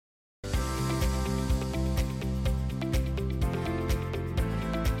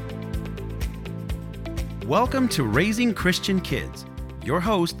Welcome to Raising Christian Kids. Your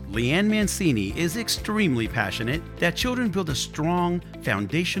host, Leanne Mancini, is extremely passionate that children build a strong,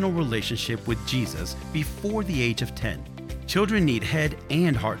 foundational relationship with Jesus before the age of 10. Children need head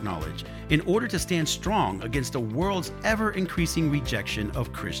and heart knowledge in order to stand strong against the world's ever-increasing rejection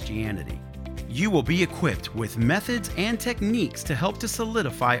of Christianity. You will be equipped with methods and techniques to help to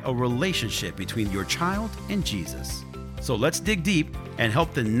solidify a relationship between your child and Jesus. So let's dig deep and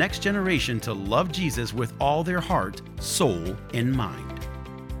help the next generation to love Jesus with all their heart, soul, and mind.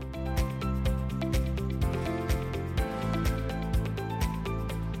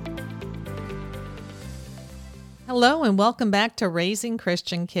 Hello and welcome back to Raising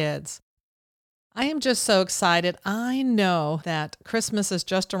Christian Kids. I am just so excited. I know that Christmas is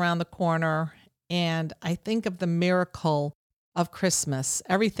just around the corner, and I think of the miracle of Christmas,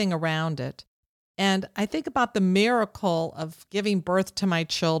 everything around it. And I think about the miracle of giving birth to my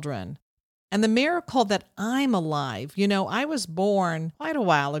children and the miracle that I'm alive. You know, I was born quite a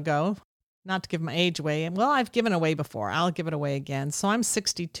while ago, not to give my age away. Well, I've given away before. I'll give it away again. So I'm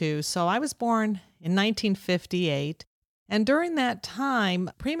 62. So I was born in 1958. And during that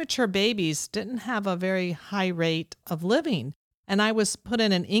time, premature babies didn't have a very high rate of living. And I was put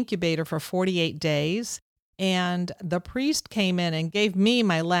in an incubator for 48 days. And the priest came in and gave me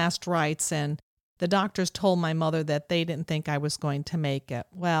my last rites. And the doctors told my mother that they didn't think I was going to make it.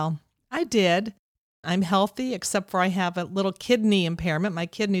 Well, I did. I'm healthy, except for I have a little kidney impairment. My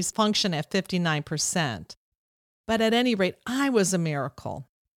kidneys function at 59%. But at any rate, I was a miracle.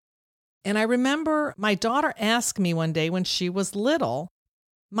 And I remember my daughter asked me one day when she was little,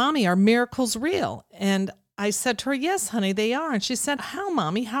 "Mommy, are miracles real?" And I said to her, "Yes, honey, they are." And she said, "How,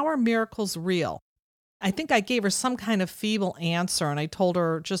 Mommy? How are miracles real?" I think I gave her some kind of feeble answer, and I told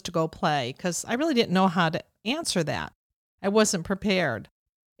her just to go play because I really didn't know how to answer that. I wasn't prepared.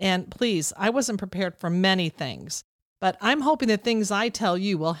 And please, I wasn't prepared for many things, but I'm hoping the things I tell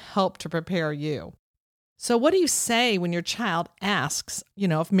you will help to prepare you. So what do you say when your child asks,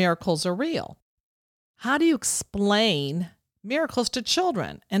 if miracles are real? How do you explain miracles to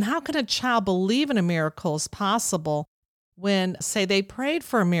children? And how can a child believe in a miracle is possible when, say, they prayed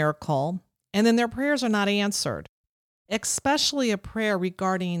for a miracle and then their prayers are not answered, especially a prayer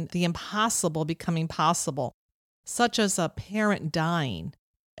regarding the impossible becoming possible, such as a parent dying.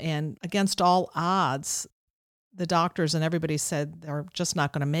 And against all odds, the doctors and everybody said they're just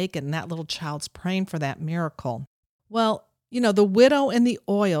not going to make it. And that little child's praying for that miracle. Well, the widow and the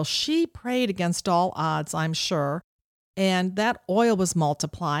oil, she prayed against all odds, I'm sure. And that oil was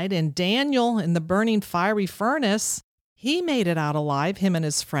multiplied. And Daniel in the burning fiery furnace, he made it out alive, him and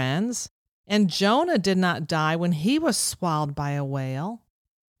his friends. And Jonah did not die when he was swallowed by a whale.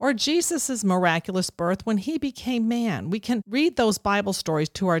 Or Jesus' miraculous birth when he became man. We can read those Bible stories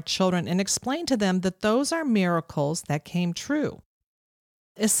to our children and explain to them that those are miracles that came true.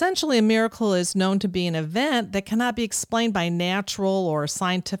 Essentially, a miracle is known to be an event that cannot be explained by natural or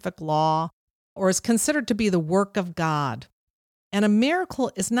scientific law or is considered to be the work of God. And a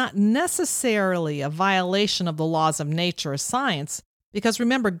miracle is not necessarily a violation of the laws of nature or science, because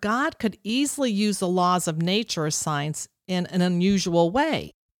remember, God could easily use the laws of nature or science in an unusual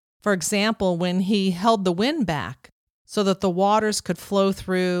way. For example, when he held the wind back so that the waters could flow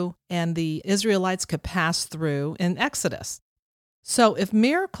through and the Israelites could pass through in Exodus. So if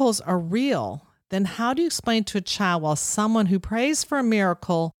miracles are real, then how do you explain to a child while someone who prays for a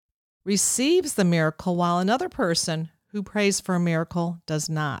miracle receives the miracle while another person who prays for a miracle does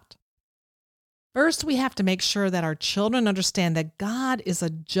not? First, we have to make sure that our children understand that God is a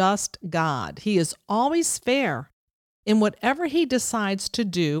just God. He is always fair in whatever he decides to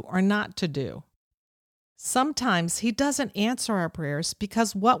do or not to do. Sometimes he doesn't answer our prayers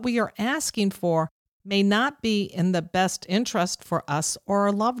because what we are asking for may not be in the best interest for us or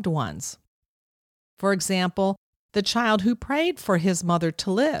our loved ones. For example, the child who prayed for his mother to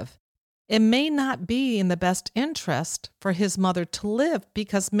live. It may not be in the best interest for his mother to live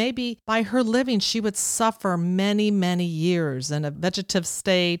because maybe by her living she would suffer many, many years in a vegetative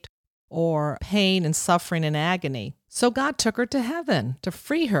state or pain and suffering and agony. So God took her to heaven to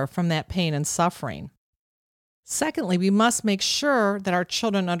free her from that pain and suffering. Secondly, we must make sure that our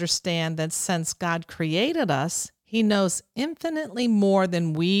children understand that since God created us, he knows infinitely more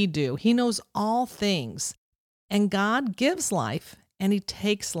than we do. He knows all things. And God gives life and he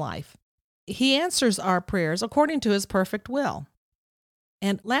takes life. He answers our prayers according to his perfect will.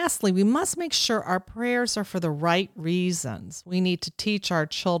 And lastly, we must make sure our prayers are for the right reasons. We need to teach our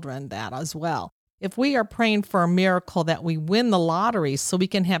children that as well. If we are praying for a miracle that we win the lottery so we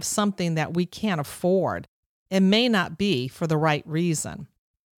can have something that we can't afford, it may not be for the right reason.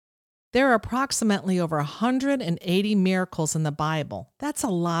 There are approximately over 180 miracles in the Bible. That's a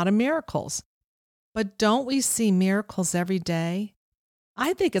lot of miracles. But don't we see miracles every day?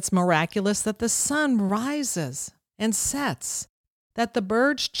 I think it's miraculous that the sun rises and sets, that the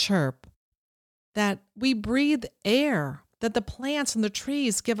birds chirp, that we breathe air, that the plants and the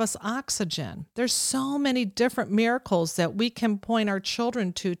trees give us oxygen. There's so many different miracles that we can point our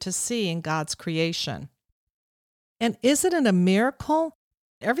children to see in God's creation. And isn't it a miracle?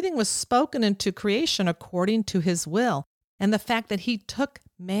 Everything was spoken into creation according to his will, and the fact that he took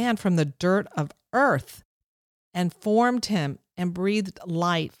man from the dirt of earth and formed him and breathed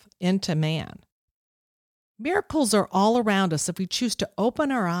life into man. Miracles are all around us if we choose to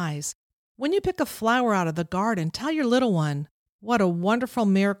open our eyes. When you pick a flower out of the garden, tell your little one, what a wonderful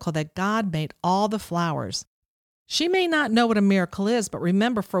miracle that God made all the flowers. She may not know what a miracle is, but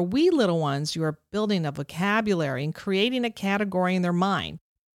remember, for we little ones, you are building a vocabulary and creating a category in their mind,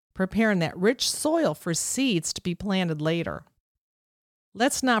 preparing that rich soil for seeds to be planted later.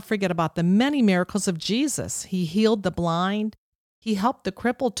 Let's not forget about the many miracles of Jesus. He healed the blind. He helped the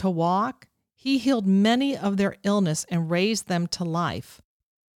crippled to walk. He healed many of their illness and raised them to life.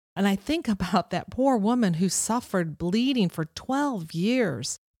 And I think about that poor woman who suffered bleeding for 12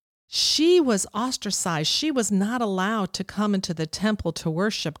 years. She was ostracized. She was not allowed to come into the temple to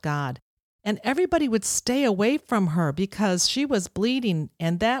worship God. And everybody would stay away from her because she was bleeding,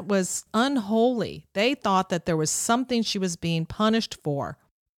 and that was unholy. They thought that there was something she was being punished for.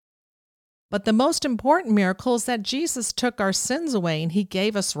 But the most important miracle is that Jesus took our sins away and he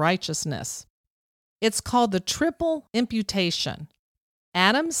gave us righteousness. It's called the triple imputation.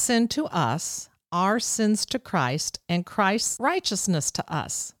 Adam's sin to us, our sins to Christ, and Christ's righteousness to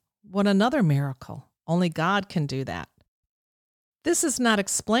us. What another miracle. Only God can do that. This is not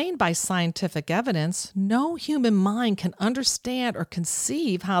explained by scientific evidence. No human mind can understand or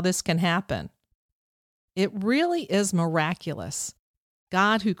conceive how this can happen. It really is miraculous.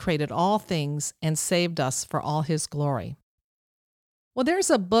 God who created all things and saved us for all his glory. Well, there's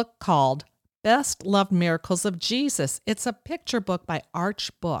a book called Best Loved Miracles of Jesus. It's a picture book by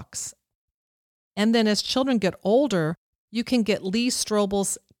Arch Books. And then as children get older, you can get Lee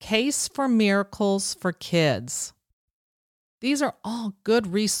Strobel's Case for Miracles for Kids. These are all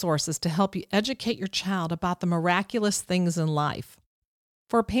good resources to help you educate your child about the miraculous things in life.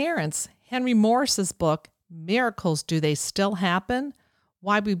 For parents, Henry Morris's book, Miracles, Do They Still Happen?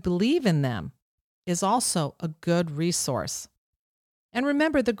 Why We Believe in Them, is also a good resource. And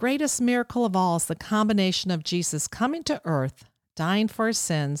remember, the greatest miracle of all is the combination of Jesus coming to earth, dying for his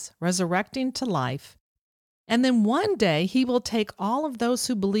sins, resurrecting to life, and then one day he will take all of those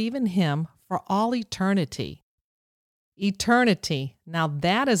who believe in him for all eternity. Eternity, now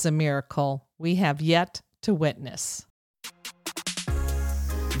that is a miracle we have yet to witness.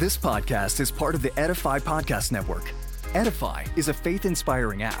 This podcast is part of the Edify Podcast Network. Edify is a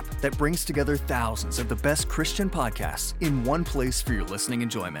faith-inspiring app that brings together thousands of the best Christian podcasts in one place for your listening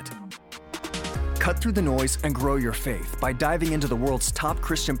enjoyment. Cut through the noise and grow your faith by diving into the world's top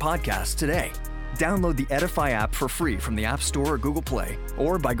Christian podcasts today. Download the Edify app for free from the App Store or Google Play,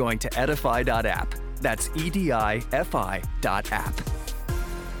 or by going to edify.app. That's edifi.app.